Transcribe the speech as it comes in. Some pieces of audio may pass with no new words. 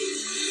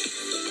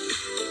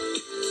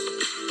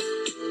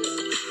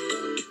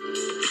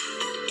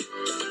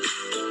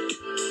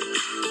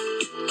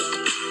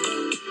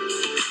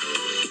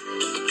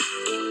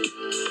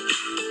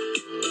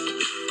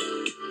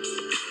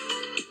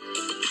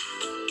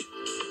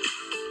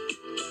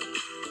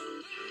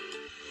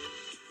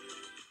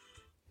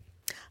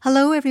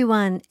Hello,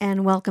 everyone,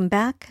 and welcome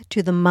back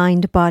to the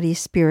Mind, Body,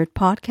 Spirit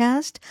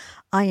podcast.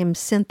 I am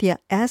Cynthia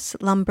S.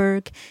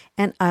 Lumberg,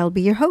 and I'll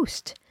be your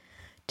host.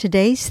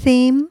 Today's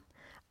theme,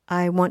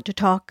 I want to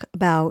talk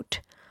about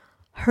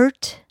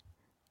hurt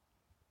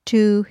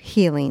to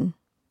healing.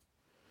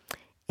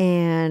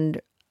 And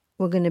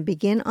we're going to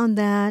begin on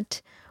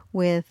that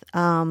with,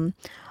 when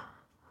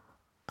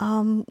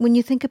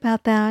you think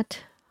about that,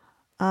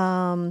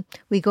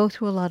 we go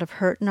through a lot of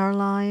hurt in our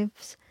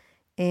lives,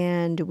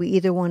 and we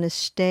either want to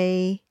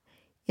stay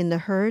in the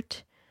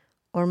hurt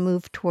or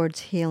move towards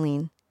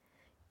healing.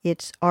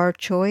 It's our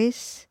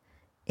choice,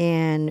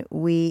 and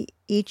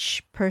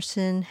each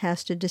person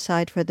has to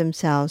decide for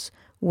themselves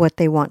what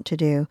they want to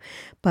do.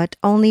 But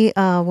only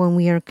when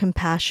we are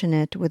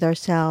compassionate with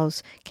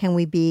ourselves can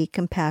we be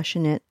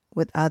compassionate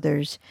with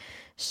others.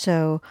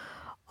 So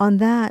on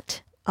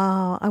that,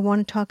 I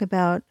want to talk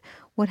about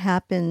what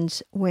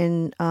happens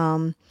when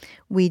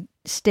we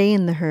stay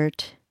in the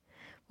hurt.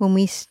 When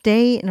we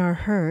stay in our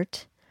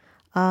hurt,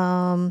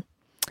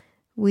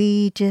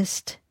 we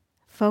just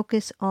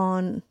focus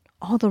on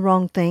all the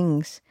wrong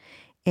things,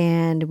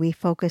 and we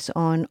focus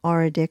on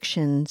our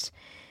addictions.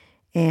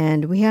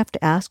 And we have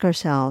to ask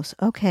ourselves,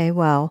 okay,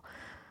 well,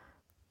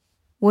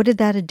 what did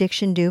that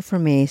addiction do for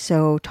me?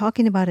 So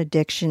talking about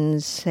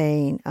addictions,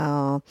 saying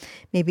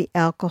maybe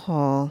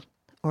alcohol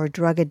or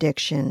drug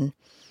addiction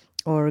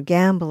or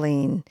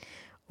gambling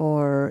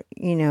or,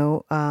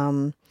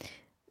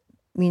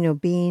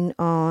 being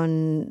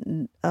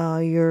on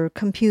your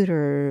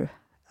computer,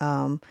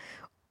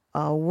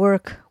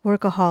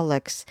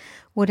 workaholics,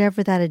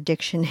 whatever that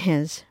addiction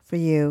is for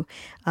you,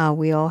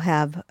 we all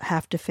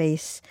have to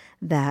face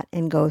that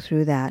and go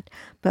through that.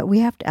 But we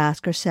have to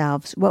ask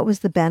ourselves, what was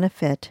the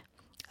benefit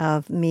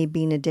of me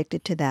being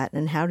addicted to that,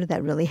 and how did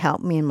that really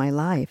help me in my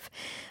life?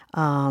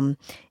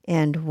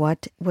 And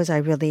what was I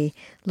really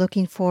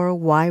looking for?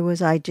 Why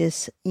was I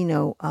just,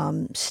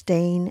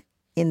 staying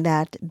in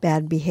that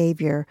bad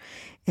behavior?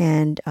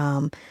 And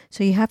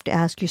so you have to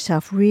ask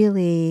yourself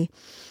really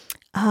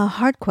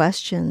hard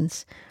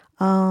questions,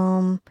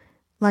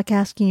 like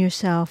asking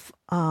yourself,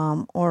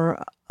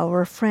 or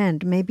a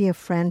friend, maybe a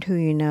friend who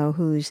you know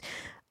who's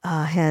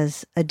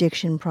has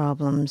addiction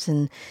problems,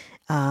 and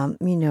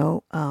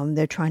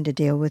they're trying to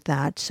deal with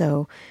that.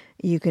 So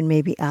you can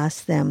maybe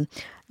ask them,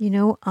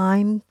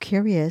 I'm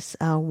curious,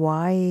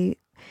 why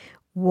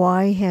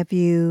have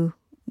you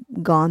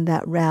gone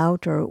that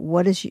route, or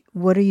what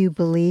do you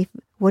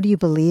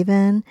believe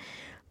in?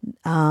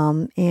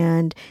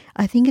 And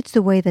I think it's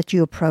the way that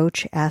you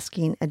approach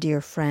asking a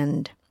dear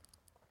friend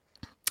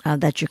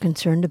that you're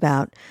concerned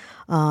about.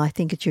 I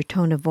think it's your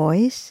tone of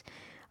voice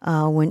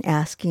when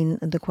asking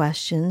the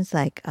questions,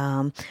 like,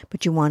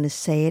 but you want to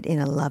say it in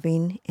a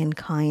loving and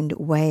kind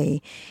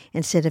way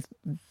instead of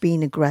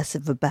being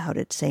aggressive about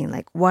it, saying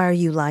like, why are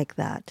you like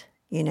that?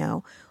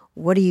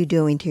 What are you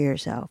doing to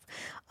yourself?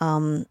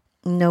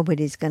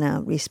 Nobody's going to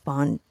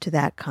respond to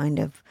that kind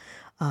of,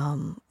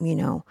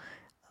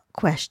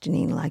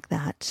 questioning like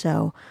that.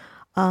 So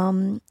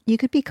you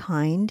could be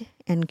kind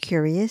and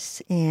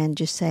curious and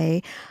just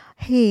say,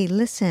 hey,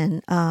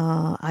 listen,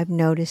 I've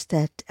noticed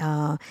that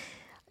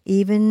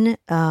even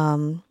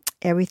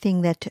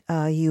everything that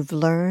you've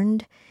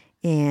learned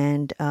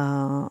and,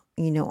 on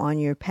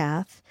your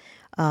path,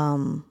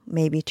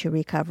 maybe to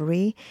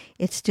recovery,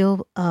 it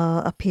still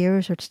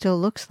appears, or it still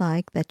looks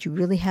like that you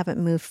really haven't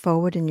moved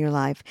forward in your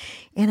life.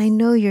 And I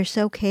know you're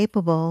so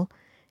capable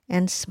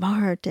and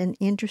smart and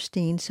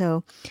interesting.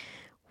 So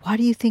why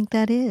do you think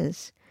that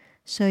is?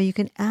 So you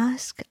can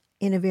ask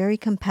in a very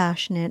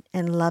compassionate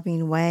and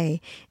loving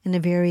way, in a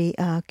very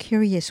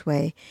curious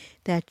way,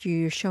 that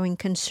you're showing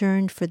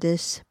concern for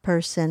this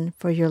person,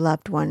 for your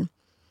loved one.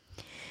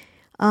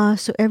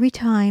 So every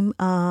time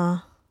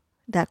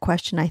that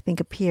question, I think,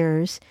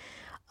 appears,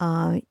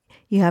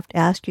 you have to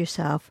ask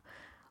yourself,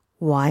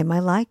 why am I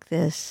like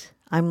this?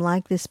 I'm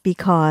like this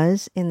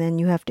because, and then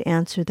you have to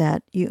answer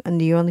that. And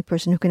the only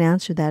person who can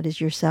answer that is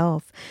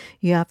yourself.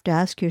 You have to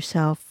ask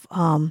yourself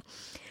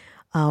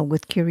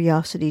with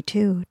curiosity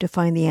too, to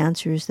find the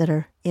answers that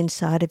are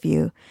inside of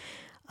you.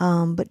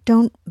 But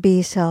don't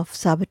be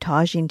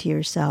self-sabotaging to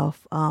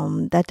yourself.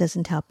 That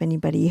doesn't help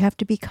anybody. You have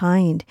to be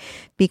kind.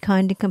 Be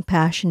kind and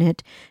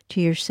compassionate to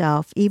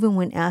yourself, even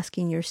when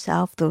asking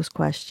yourself those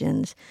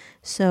questions.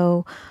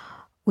 So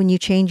when you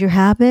change your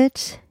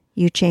habits,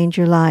 you change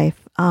your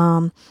life.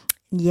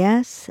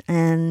 Yes,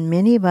 and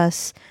many of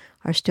us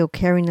are still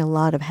carrying a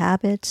lot of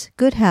habits,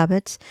 good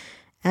habits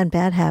and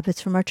bad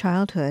habits from our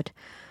childhood.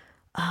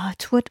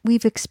 It's what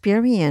we've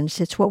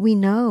experienced. It's what we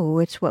know.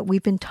 It's what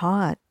we've been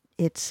taught.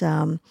 It's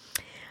certain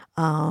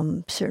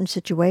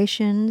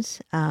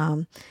situations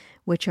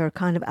which are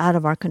kind of out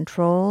of our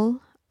control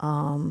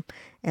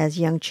as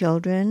young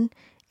children,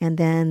 and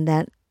then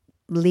that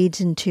leads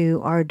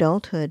into our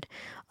adulthood.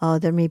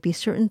 There may be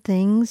certain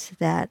things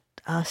that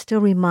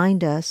still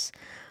remind us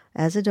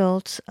as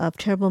adults of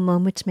terrible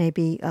moments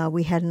maybe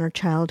we had in our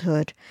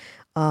childhood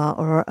or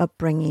our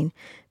upbringing,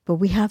 but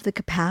we have the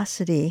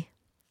capacity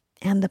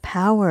and the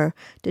power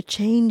to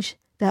change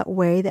that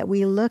way that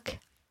we look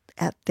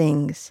at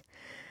things.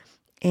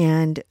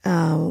 And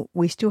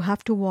we still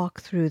have to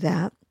walk through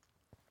that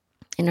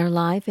in our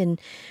life,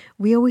 and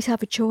we always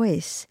have a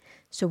choice.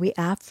 So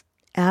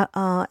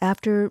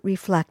after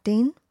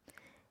reflecting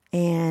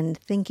and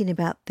thinking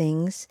about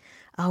things,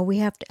 we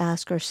have to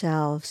ask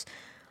ourselves,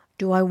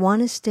 do I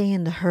want to stay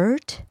in the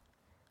hurt,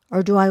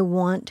 or do I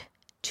want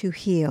to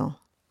heal?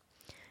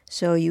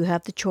 So you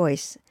have the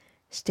choice,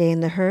 stay in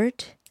the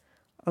hurt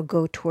or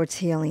go towards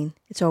healing.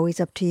 It's always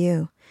up to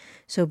you.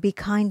 So be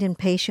kind and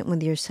patient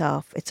with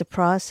yourself. It's a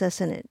process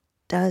and it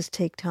does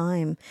take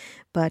time,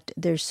 but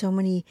there's so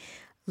many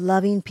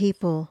loving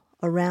people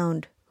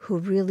around who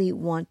really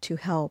want to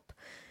help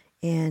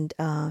and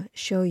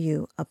show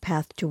you a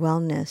path to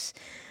wellness.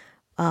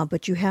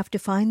 But you have to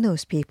find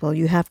those people.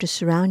 You have to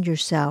surround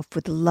yourself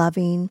with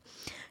loving,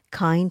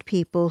 kind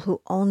people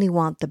who only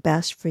want the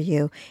best for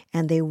you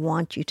and they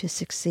want you to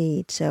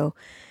succeed. So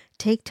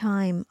take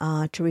time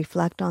to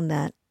reflect on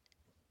that.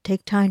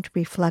 Take time to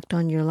reflect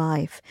on your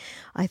life.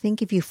 I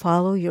think if you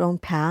follow your own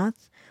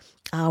path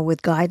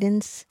with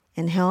guidance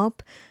and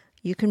help,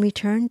 you can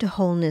return to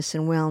wholeness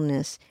and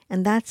wellness.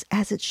 And that's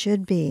as it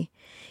should be.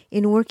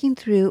 In working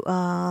through,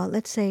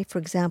 let's say, for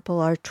example,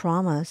 our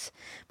traumas,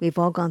 we've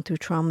all gone through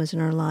traumas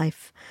in our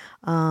life,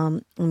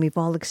 and we've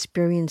all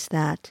experienced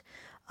that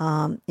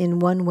in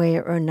one way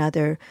or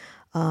another,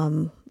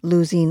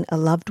 losing a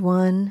loved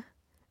one,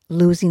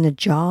 losing a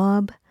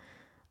job,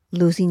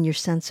 losing your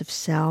sense of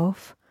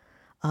self,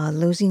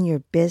 losing your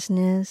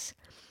business,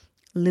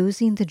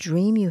 losing the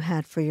dream you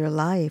had for your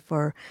life,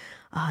 or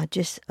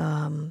just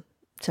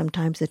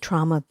sometimes the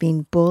trauma of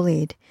being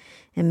bullied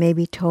and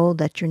maybe told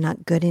that you're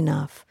not good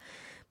enough.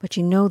 But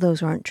you know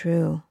those aren't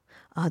true.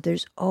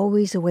 There's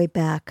always a way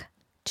back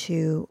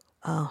to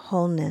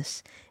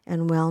wholeness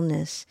and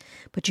wellness.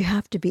 But you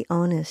have to be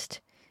honest.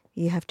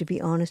 You have to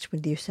be honest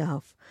with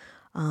yourself.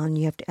 And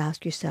you have to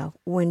ask yourself,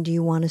 when do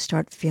you want to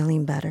start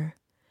feeling better?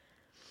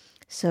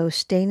 So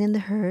staying in the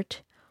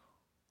hurt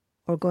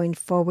or going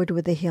forward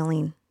with the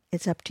healing,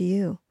 it's up to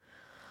you.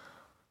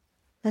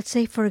 Let's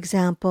say, for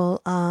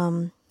example,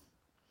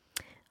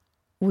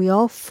 we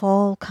all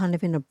fall kind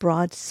of in a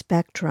broad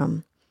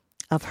spectrum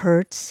of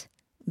hurts,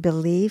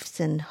 beliefs,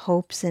 and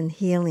hopes and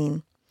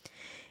healing.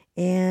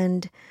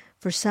 And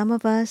for some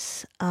of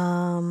us,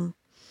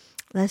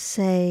 let's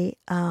say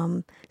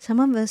some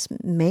of us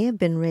may have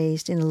been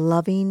raised in a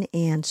loving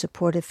and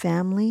supportive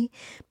family,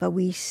 but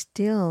we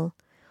still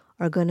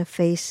are going to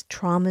face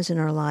traumas in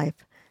our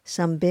life,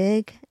 some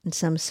big and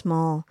some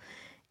small.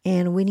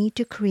 And we need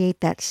to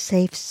create that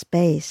safe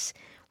space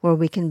where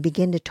we can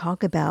begin to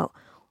talk about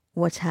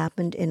what's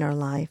happened in our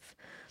life.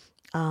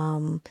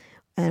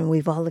 And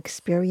we've all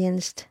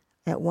experienced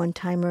at one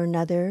time or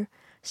another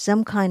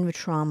some kind of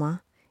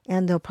trauma,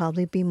 and there'll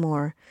probably be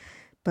more.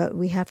 But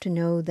we have to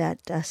know that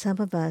some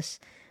of us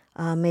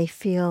may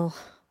feel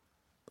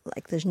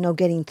like there's no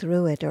getting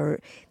through it, or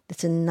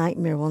it's a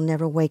nightmare we'll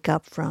never wake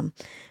up from.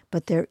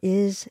 But there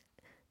is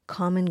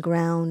common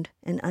ground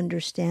and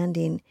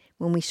understanding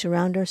when we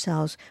surround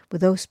ourselves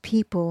with those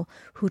people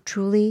who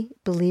truly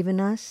believe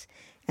in us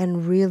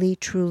and really,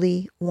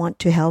 truly want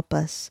to help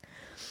us.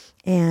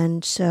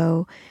 And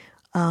so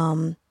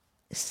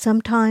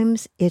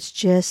sometimes it's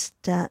just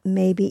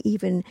maybe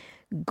even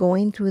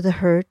going through the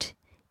hurt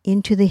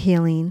into the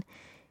healing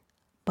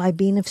by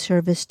being of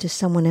service to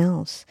someone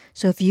else.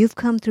 So if you've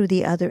come through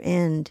the other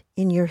end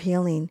in your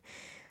healing,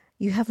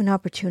 you have an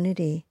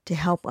opportunity to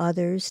help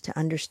others to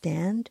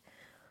understand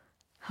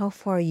how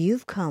far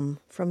you've come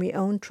from your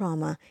own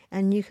trauma,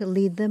 and you can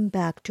lead them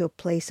back to a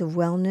place of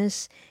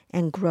wellness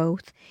and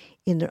growth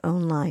in their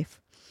own life.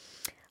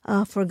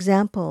 For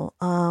example,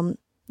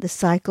 the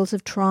cycles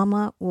of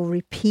trauma will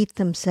repeat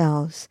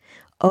themselves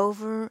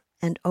over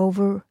and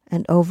over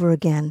and over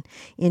again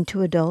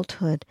into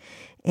adulthood,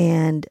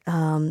 and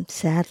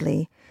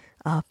sadly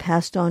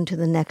passed on to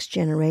the next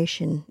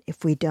generation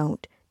if we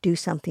don't do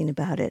something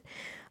about it.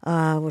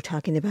 We're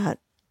talking about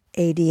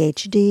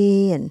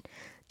ADHD and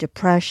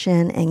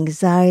depression,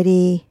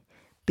 anxiety,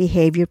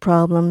 behavior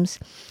problems.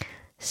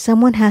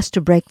 Someone has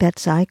to break that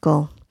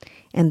cycle,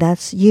 and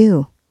that's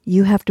you.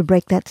 You have to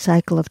break that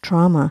cycle of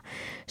trauma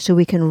so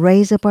we can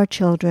raise up our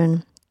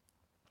children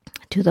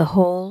to the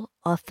whole,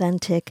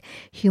 authentic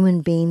human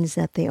beings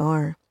that they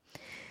are.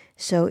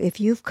 So if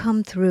you've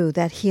come through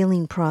that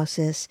healing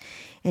process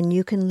and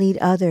you can lead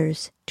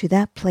others to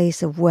that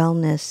place of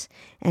wellness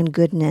and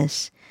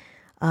goodness,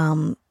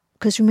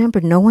 because remember,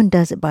 no one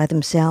does it by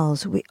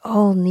themselves. We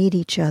all need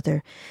each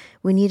other.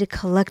 We need a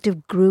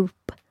collective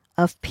group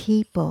of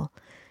people,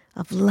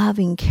 of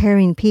loving,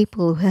 caring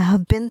people who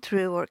have been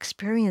through or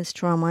experienced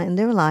trauma in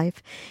their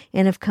life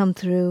and have come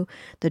through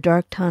the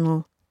dark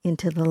tunnel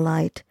into the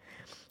light.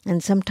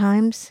 And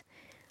sometimes,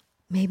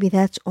 maybe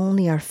that's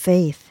only our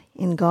faith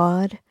in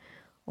God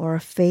or our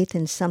faith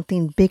in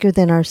something bigger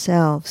than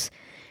ourselves.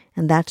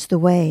 And that's the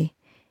way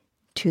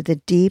to the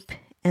deep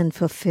and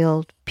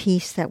fulfilled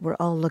peace that we're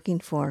all looking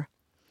for.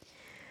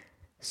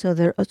 So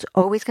there's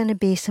always going to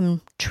be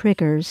some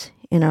triggers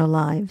in our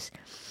lives.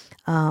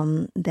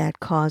 that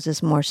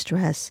causes more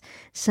stress.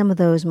 Some of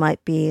those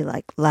might be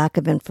like lack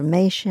of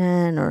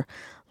information or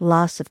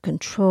loss of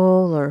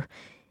control or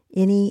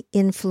any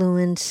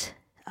influence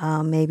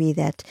maybe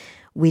that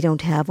we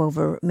don't have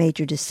over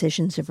major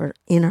decisions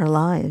in our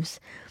lives.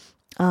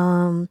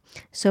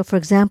 So, for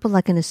example,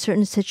 like in a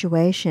certain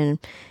situation,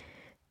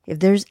 if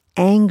there's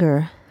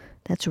anger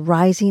that's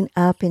rising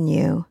up in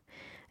you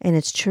and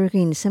it's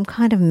triggering some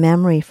kind of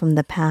memory from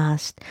the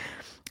past,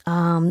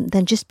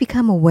 then just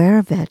become aware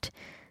of it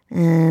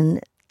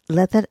and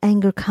let that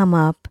anger come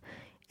up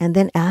and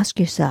then ask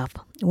yourself,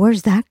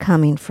 where's that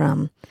coming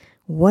from?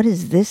 What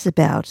is this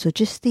about? So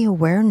just the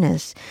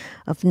awareness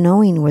of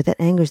knowing where that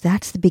anger is,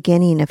 that's the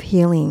beginning of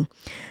healing.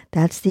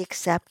 That's the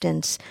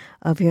acceptance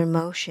of your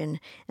emotion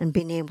and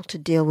being able to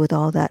deal with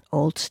all that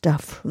old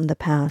stuff from the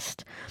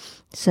past.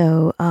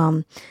 So,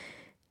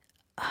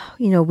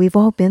 we've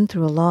all been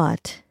through a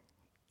lot.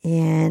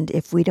 And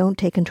if we don't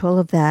take control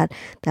of that,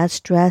 that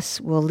stress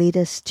will lead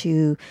us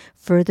to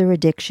further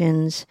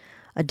addictions,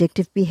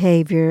 addictive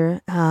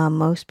behavior.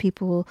 Most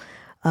people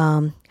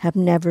have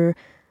never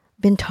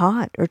been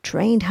taught or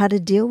trained how to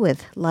deal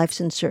with life's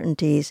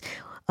uncertainties.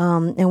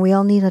 And we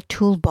all need a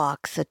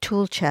toolbox, a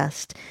tool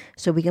chest,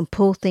 so we can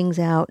pull things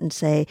out and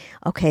say,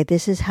 okay,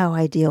 this is how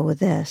I deal with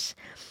this.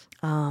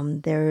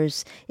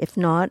 If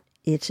not,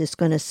 it's just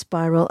going to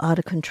spiral out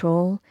of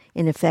control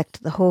and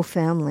affect the whole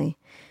family,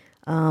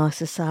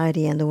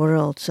 society, and the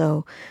world.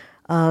 So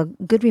a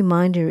good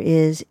reminder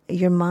is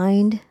your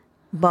mind,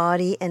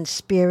 body, and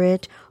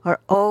spirit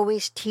are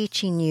always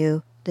teaching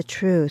you the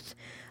truth.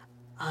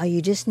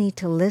 You just need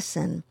to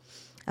listen,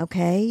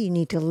 okay? You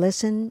need to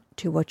listen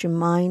to what your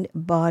mind,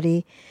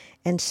 body,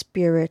 and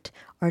spirit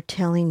are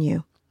telling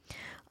you.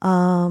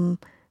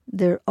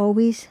 They're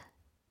always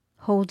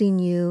holding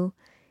you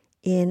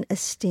in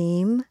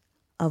esteem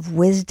of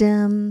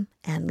wisdom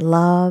and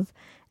love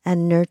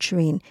and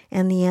nurturing.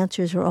 And the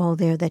answers are all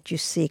there that you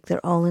seek.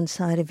 They're all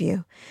inside of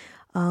you.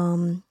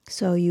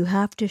 So you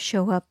have to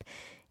show up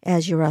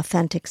as your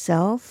authentic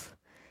self.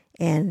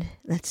 And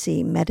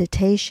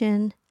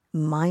meditation,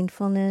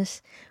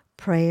 mindfulness,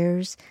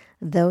 prayers,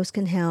 those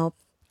can help.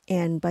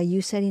 And by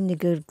you setting a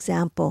good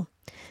example,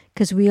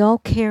 because we all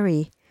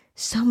carry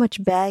so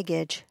much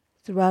baggage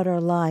throughout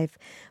our life,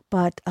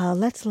 but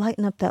let's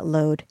lighten up that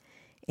load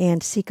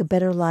and seek a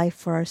better life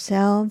for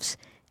ourselves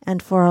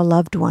and for our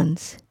loved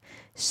ones.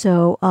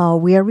 So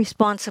we are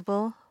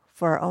responsible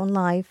for our own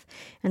life,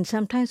 and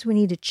sometimes we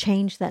need to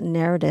change that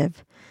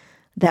narrative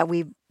that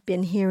we've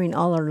been hearing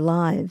all our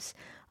lives,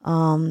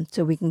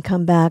 so we can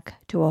come back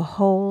to a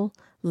whole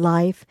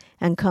life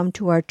and come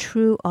to our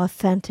true,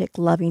 authentic,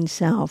 loving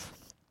self,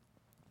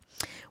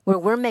 where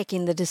we're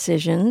making the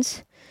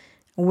decisions,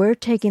 we're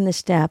taking the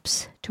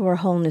steps to our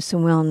wholeness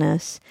and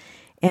wellness,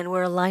 and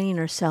we're aligning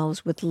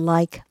ourselves with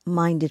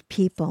like-minded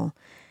people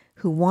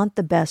who want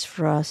the best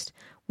for us,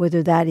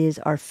 whether that is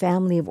our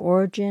family of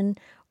origin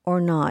or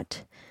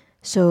not.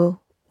 So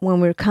when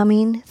we're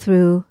coming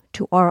through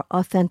to our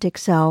authentic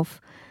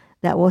self,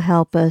 that will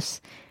help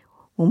us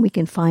when we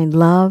can find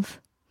love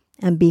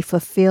and be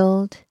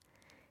fulfilled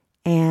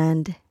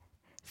and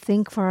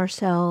think for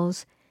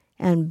ourselves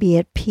and be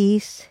at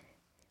peace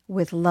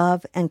with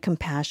love and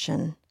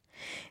compassion.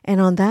 And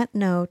on that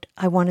note,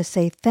 I want to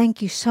say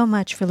thank you so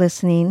much for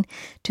listening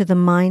to the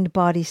Mind,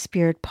 Body,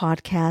 Spirit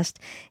podcast.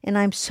 And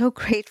I'm so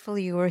grateful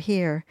you are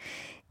here.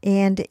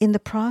 And in the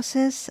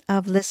process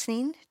of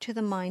listening to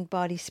the Mind,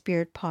 Body,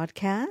 Spirit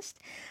podcast,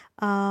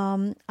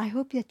 I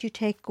hope that you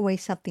take away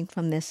something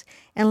from this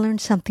and learn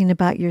something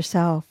about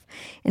yourself.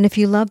 And if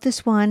you love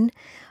this one,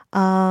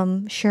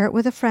 share it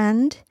with a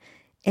friend.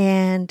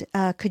 And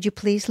could you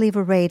please leave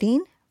a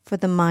rating for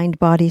the Mind,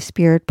 Body,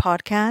 Spirit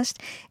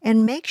podcast?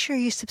 And make sure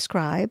you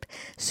subscribe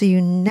so you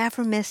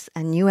never miss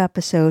a new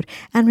episode.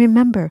 And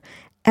remember,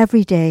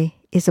 every day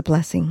is a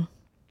blessing.